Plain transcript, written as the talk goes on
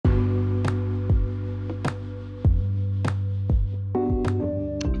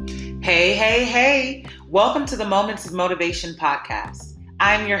Hey, hey, hey. Welcome to the Moments of Motivation podcast.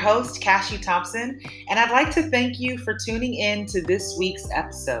 I'm your host, Cassie Thompson, and I'd like to thank you for tuning in to this week's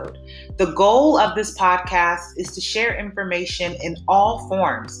episode. The goal of this podcast is to share information in all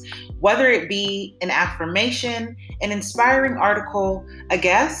forms, whether it be an affirmation, an inspiring article, a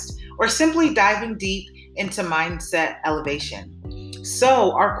guest, or simply diving deep into mindset elevation.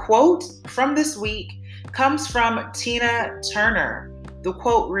 So, our quote from this week comes from Tina Turner. The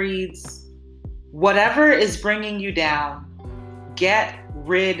quote reads, "Whatever is bringing you down, get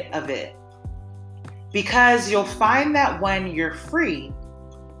rid of it. Because you'll find that when you're free,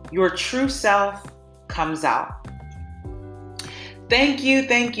 your true self comes out." Thank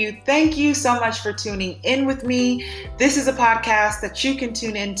you so much for tuning in with me. This is a podcast that you can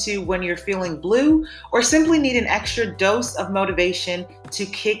tune into when you're feeling blue or simply need an extra dose of motivation to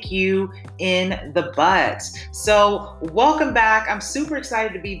kick you in the butt. So welcome back. I'm super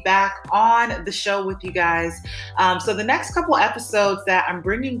excited to be back on the show with you guys. So the next couple episodes that I'm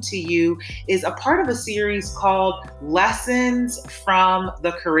bringing to you is a part of a series called Lessons from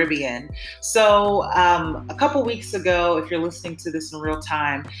the Caribbean. So a couple weeks ago, if you're listening to this in real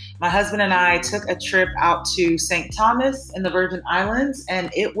time, my husband and I took a trip out to St. Thomas in the Virgin Islands, and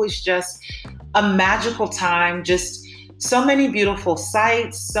it was just a magical time. Just so many beautiful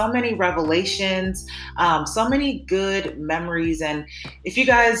sights, so many revelations, so many good memories. And if you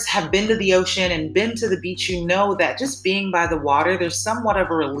guys have been to the ocean and been to the beach, you know that just being by the water, there's somewhat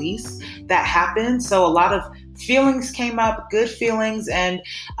of a release that happens. So a lot of feelings came up, good feelings, and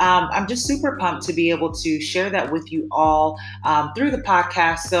I'm just super pumped to be able to share that with you all through the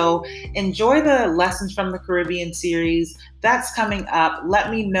podcast. So enjoy the Lessons from the Caribbean series. That's coming up. Let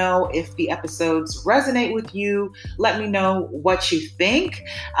me know if the episodes resonate with you. Let me know what you think.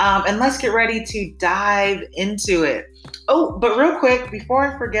 And let's get ready to dive into it. Oh, but real quick, before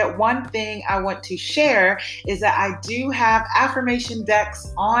I forget, one thing I want to share is that I do have affirmation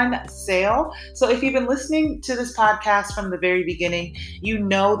decks on sale. So if you've been listening to this podcast from the very beginning, you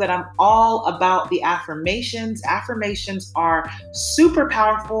know that I'm all about the affirmations. Affirmations are super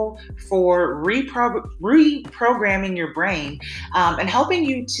powerful for reprogramming your brain and helping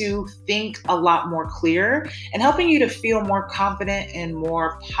you to think a lot more clear and helping you to feel more confident and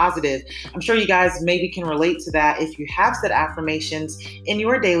more positive. I'm sure you guys maybe can relate to that if you have said affirmations in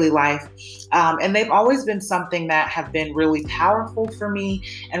your daily life. And they've always been something that have been really powerful for me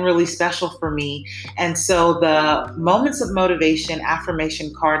and really special for me. And so the Moments of Motivation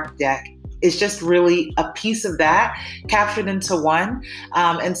affirmation card deck is just really a piece of that captured into one.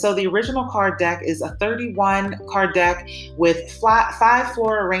 And so the original card deck is a 31 card deck with 5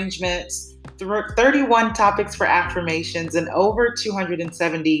 floor arrangements, 31 topics for affirmations, and over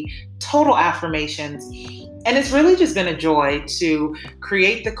 270 total affirmations. And it's really just been a joy to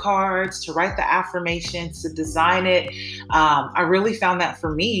create the cards, to write the affirmations, to design it. I really found that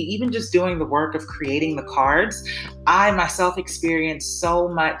for me, even just doing the work of creating the cards, I myself experienced so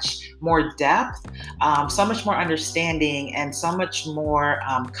much more depth, so much more understanding, and so much more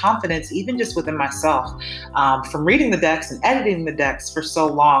confidence, even just within myself, from reading the decks and editing the decks for so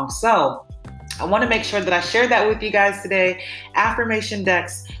long. So I want to make sure that I share that with you guys today. Affirmation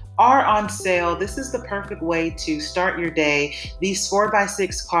decks are on sale. This is the perfect way to start your day. These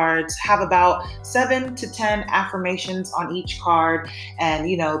 4x6 cards have about 7 to 10 affirmations on each card. And,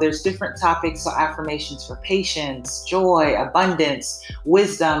 there's different topics. So affirmations for patience, joy, abundance,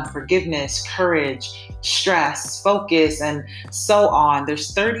 wisdom, forgiveness, courage, stress, focus, and so on.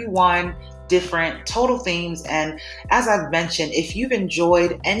 There's 31 different total themes. And as I've mentioned, if you've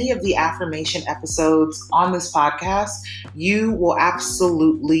enjoyed any of the affirmation episodes on this podcast, you will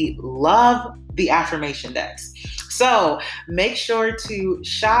absolutely love the affirmation decks. So make sure to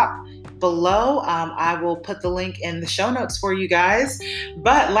shop below. I will put the link in the show notes for you guys.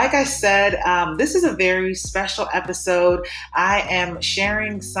 But like I said, this is a very special episode. I am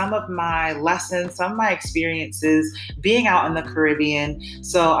sharing some of my lessons, some of my experiences being out in the Caribbean.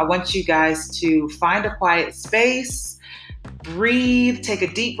 So I want you guys to find a quiet space, breathe, take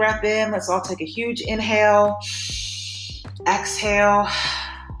a deep breath in. Let's all take a huge inhale, exhale.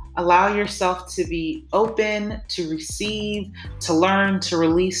 Allow yourself to be open, to receive, to learn, to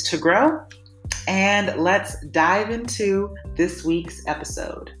release, to grow. And let's dive into this week's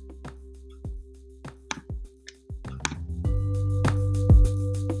episode.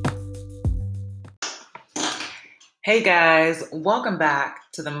 Hey guys, welcome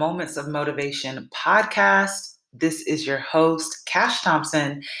back to the Moments of Motivation podcast. This is your host, Cash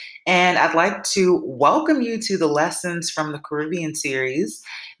Thompson, and I'd like to welcome you to the Lessons from the Caribbean series.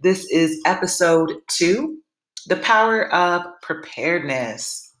 This is episode 2, The Power of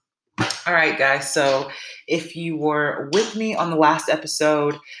Preparedness. All right, guys. So if you were with me on the last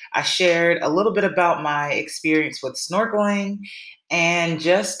episode, I shared a little bit about my experience with snorkeling and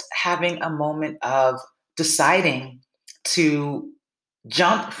just having a moment of deciding to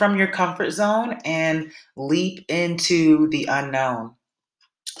jump from your comfort zone and leap into the unknown.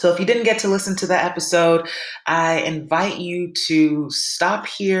 So if you didn't get to listen to that episode, I invite you to stop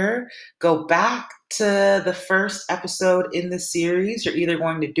here, go back to the first episode in the series. You're either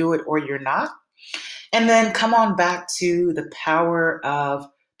going to do it or you're not. And then come on back to the power of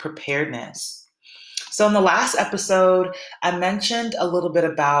preparedness. So in the last episode, I mentioned a little bit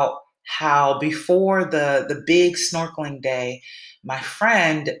about how before the big snorkeling day, my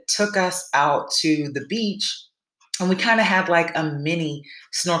friend took us out to the beach and we kind of had like a mini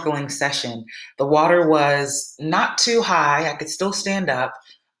snorkeling session. The water was not too high. I could still stand up.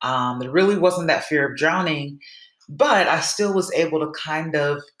 There really wasn't that fear of drowning, but I still was able to kind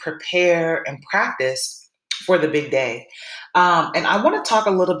of prepare and practice for the big day. And I want to talk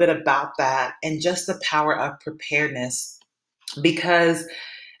a little bit about that and just the power of preparedness because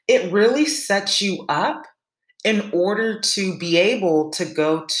it really sets you up in order to be able to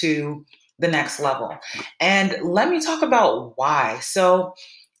go to the next level. And let me talk about why. So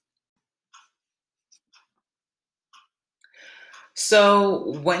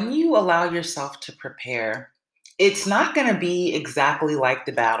when you allow yourself to prepare, it's not going to be exactly like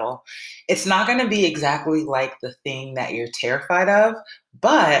the battle. It's not going to be exactly like the thing that you're terrified of.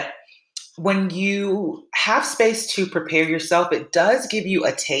 But when you have space to prepare yourself, it does give you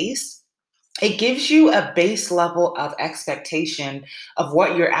a taste. It gives you a base level of expectation of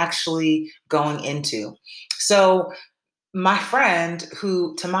what you're actually going into. So my friend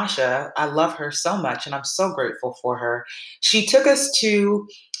who Tamasha, I love her so much and I'm so grateful for her. She took us to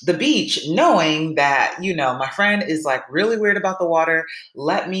the beach knowing that, my friend is like really weird about the water.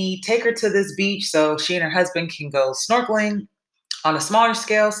 Let me take her to this beach so she and her husband can go snorkeling on a smaller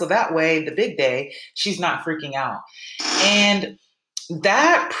scale. So that way, the big day, she's not freaking out. And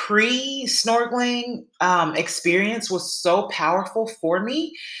that pre-snorkeling experience was so powerful for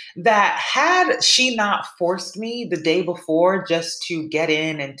me that had she not forced me the day before just to get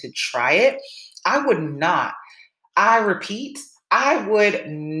in and to try it, I would not. I repeat, I would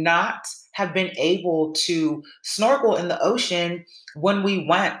not have been able to snorkel in the ocean when we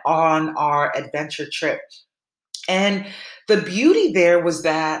went on our adventure trip. And the beauty there was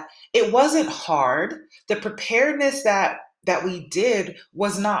that it wasn't hard. The preparedness that we did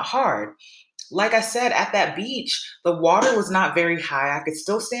was not hard. Like I said, at that beach, the water was not very high. I could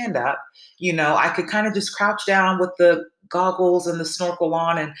still stand up. I could kind of just crouch down with the goggles and the snorkel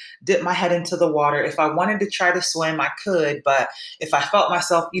on and dip my head into the water. If I wanted to try to swim, I could. But if I felt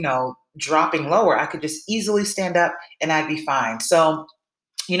myself, dropping lower, I could just easily stand up and I'd be fine. So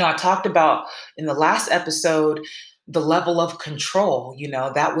I talked about in the last episode the level of control.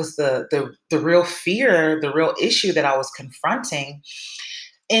 That was the real fear, the real issue that I was confronting.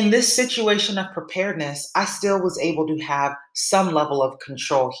 In this situation of preparedness, I still was able to have some level of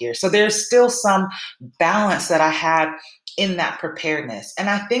control here. So there's still some balance that I had in that preparedness. And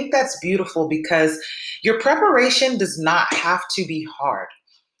I think that's beautiful because your preparation does not have to be hard.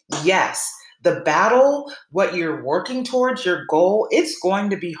 Yes, the battle, what you're working towards, your goal, it's going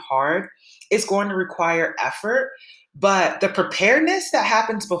to be hard. It's going to require effort. But the preparedness that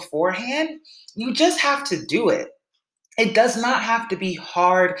happens beforehand, you just have to do it. It does not have to be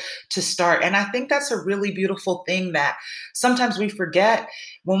hard to start. And I think that's a really beautiful thing that sometimes we forget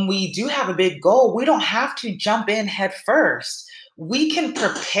when we do have a big goal. We don't have to jump in head first. We can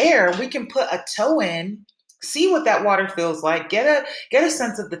prepare, we can put a toe in, see what that water feels like, get a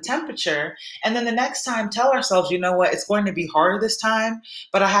sense of the temperature, and then the next time tell ourselves, you know what, it's going to be harder this time,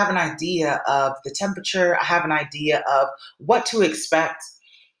 but I have an idea of the temperature, I have an idea of what to expect.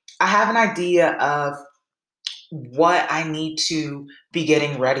 I have an idea of what I need to be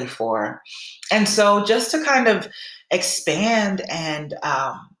getting ready for. And so, just to kind of expand and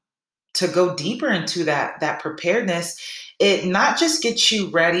to go deeper into that preparedness, it not just gets you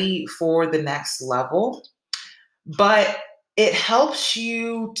ready for the next level, but it helps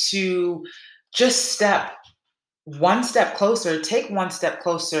you to just take one step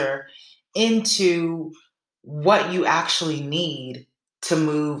closer into what you actually need to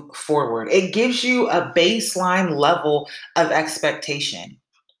move forward. It gives you a baseline level of expectation.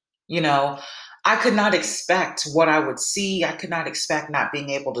 You know, I could not expect what I would see. I could not expect not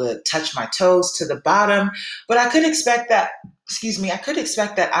being able to touch my toes to the bottom, but I could expect that, I could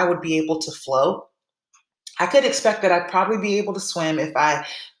expect that I would be able to float. I could expect that I'd probably be able to swim if I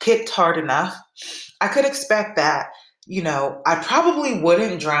kicked hard enough. I could expect that I probably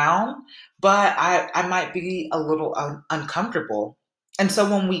wouldn't drown, but I might be a little uncomfortable. And so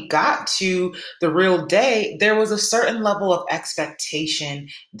when we got to the real day, there was a certain level of expectation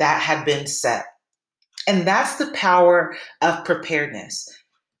that had been set. And that's the power of preparedness.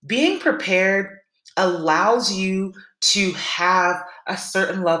 Being prepared allows you to have a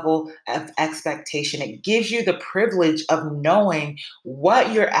certain level of expectation. It gives you the privilege of knowing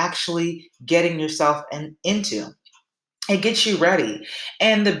what you're actually getting yourself into. It gets you ready.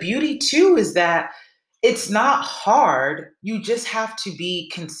 And the beauty too is that it's not hard. You just have to be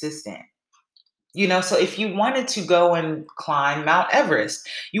consistent. So if you wanted to go and climb Mount Everest,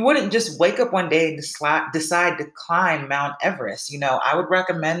 you wouldn't just wake up one day and decide to climb Mount Everest. I would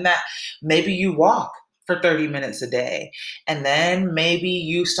recommend that maybe you walk for 30 minutes a day. And then maybe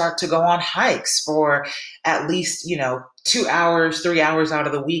you start to go on hikes for at least, 2 hours, 3 hours out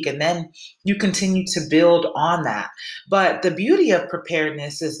of the week. And then you continue to build on that. But the beauty of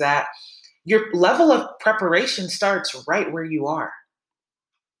preparedness is that your level of preparation starts right where you are.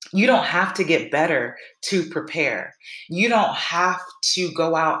 You don't have to get better to prepare. You don't have to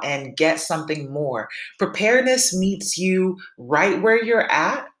go out and get something more. Preparedness meets you right where you're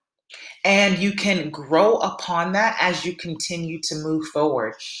at, and you can grow upon that as you continue to move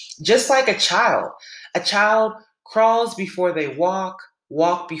forward. Just like a child crawls before they walk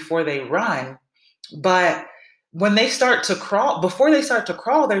before they run. But when they start to crawl, before they start to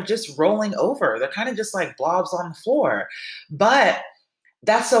crawl, they're just rolling over. They're kind of just like blobs on the floor. But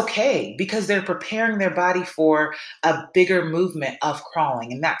that's okay because they're preparing their body for a bigger movement of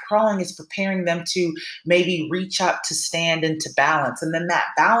crawling. And that crawling is preparing them to maybe reach up to stand and to balance. And then that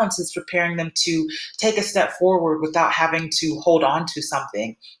balance is preparing them to take a step forward without having to hold on to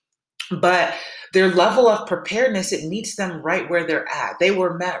something. But their level of preparedness, it meets them right where they're at. They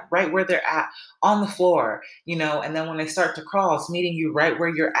were met right where they're at on the floor, and then when they start to crawl, it's meeting you right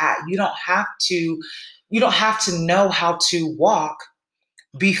where you're at. You don't have to know how to walk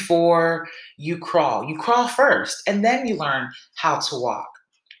before you crawl. You crawl first and then you learn how to walk.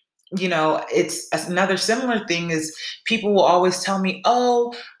 It's another similar thing is people will always tell me,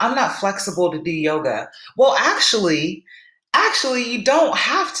 "Oh, I'm not flexible to do yoga." Well, actually you don't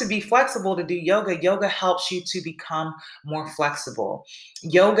have to be flexible to do yoga. Yoga helps you to become more flexible.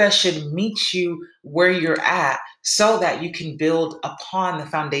 Yoga should meet you where you're at so that you can build upon the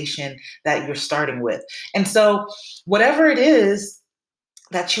foundation that you're starting with. And so whatever it is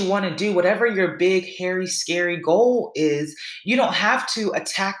that you want to do, whatever your big, hairy, scary goal is, you don't have to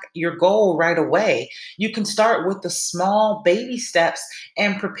attack your goal right away. You can start with the small baby steps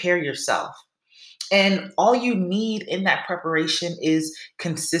and prepare yourself. And all you need in that preparation is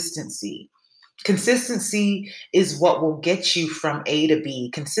consistency. Consistency is what will get you from A to B.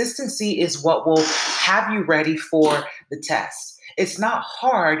 Consistency is what will have you ready for the test. It's not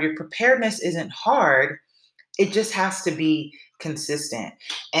hard. Your preparedness isn't hard. It just has to be consistent.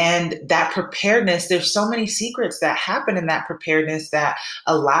 And that preparedness, there's so many secrets that happen in that preparedness that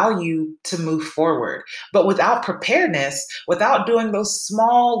allow you to move forward. But without preparedness, without doing those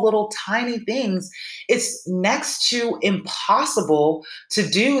small little tiny things, it's next to impossible to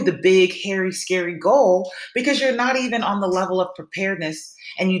do the big, hairy, scary goal because you're not even on the level of preparedness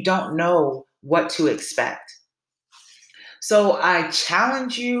and you don't know what to expect. So I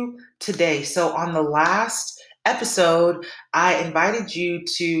challenge you today. So on the last episode, I invited you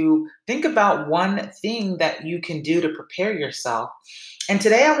to think about one thing that you can do to prepare yourself. And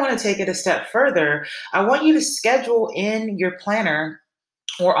today I want to take it a step further. I want you to schedule in your planner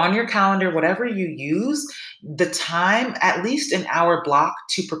or on your calendar, whatever you use, the time, at least an hour block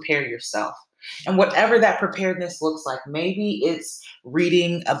to prepare yourself. And whatever that preparedness looks like, maybe it's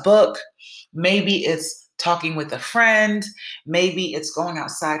reading a book, maybe it's talking with a friend, maybe it's going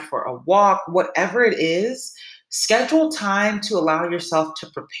outside for a walk, whatever it is, schedule time to allow yourself to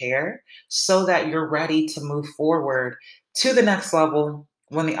prepare so that you're ready to move forward to the next level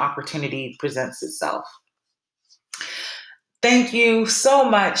when the opportunity presents itself. Thank you so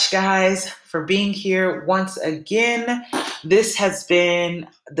much, guys, for being here once again. This has been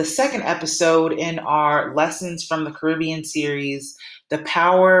the second episode in our Lessons from the Caribbean series, The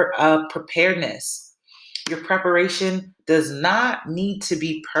Power of Preparedness. Your preparation does not need to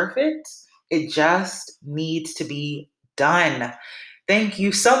be perfect. It just needs to be done. Thank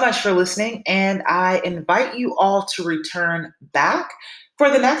you so much for listening, and I invite you all to return back for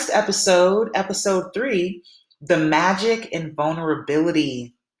the next episode, episode 3, the magic and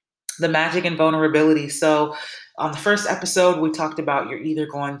vulnerability. The magic and vulnerability. So on the first episode, we talked about you're either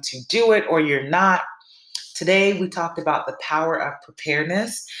going to do it or you're not. Today, we talked about the power of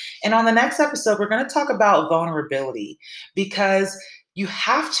preparedness. And on the next episode, we're going to talk about vulnerability because you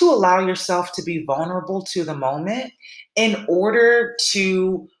have to allow yourself to be vulnerable to the moment in order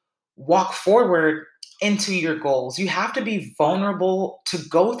to walk forward into your goals. You have to be vulnerable to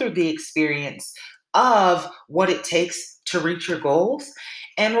go through the experience of what it takes to reach your goals.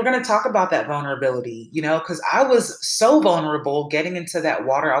 And we're going to talk about that vulnerability, because I was so vulnerable getting into that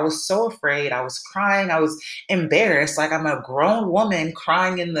water. I was so afraid. I was crying. I was embarrassed. Like I'm a grown woman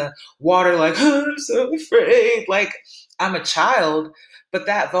crying in the water, like, oh, I'm so afraid. Like I'm a child. But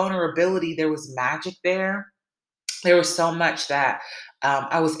that vulnerability, there was magic there. There was so much that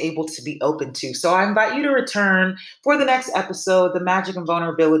I was able to be open to. So I invite you to return for the next episode, The Magic and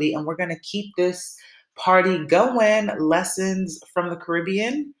Vulnerability, and we're going to keep this party going. Lessons from the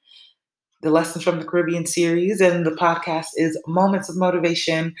Caribbean, the Lessons from the Caribbean series, and the podcast is Moments of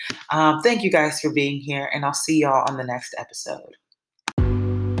Motivation. Thank you guys for being here, and I'll see y'all on the next episode.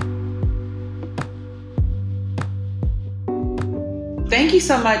 Thank you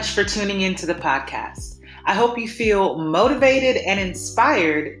so much for tuning into the podcast. I hope you feel motivated and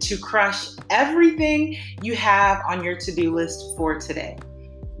inspired to crush everything you have on your to-do list for today.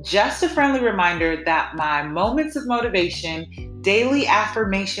 Just a friendly reminder that my Moments of Motivation Daily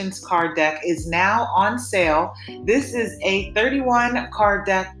Affirmations card deck is now on sale. This is a 31 card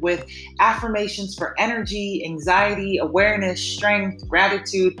deck with affirmations for energy, anxiety, awareness, strength,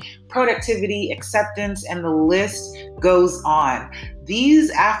 gratitude, productivity, acceptance, and the list goes on. These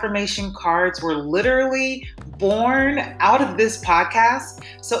affirmation cards were literally born out of this podcast.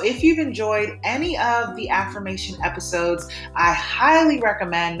 So if you've enjoyed any of the affirmation episodes, I highly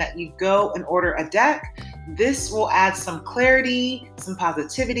recommend that you go and order a deck. This will add some clarity, some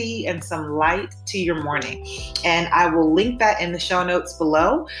positivity, and some light to your morning. And I will link that in the show notes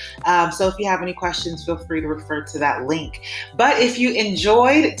below. So if you have any questions, feel free to refer to that link. But if you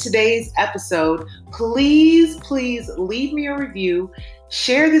enjoyed today's episode, please leave me a review.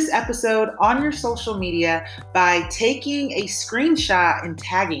 Share this episode on your social media by taking a screenshot and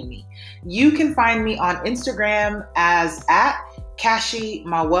tagging me. You can find me on Instagram as @Cashe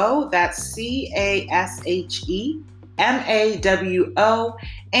Mawo, that's CASHE MAWO,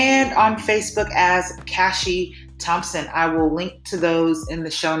 and on Facebook as Cashe Thompson. I will link to those in the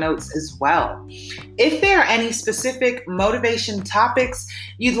show notes as well. If there are any specific motivation topics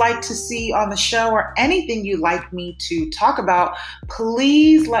you'd like to see on the show or anything you'd like me to talk about,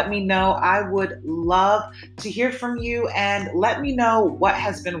 please let me know. I would love to hear from you and let me know what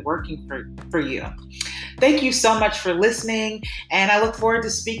has been working for you. Thank you so much for listening, and I look forward to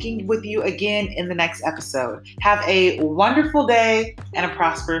speaking with you again in the next episode. Have a wonderful day and a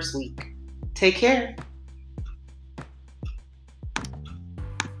prosperous week. Take care.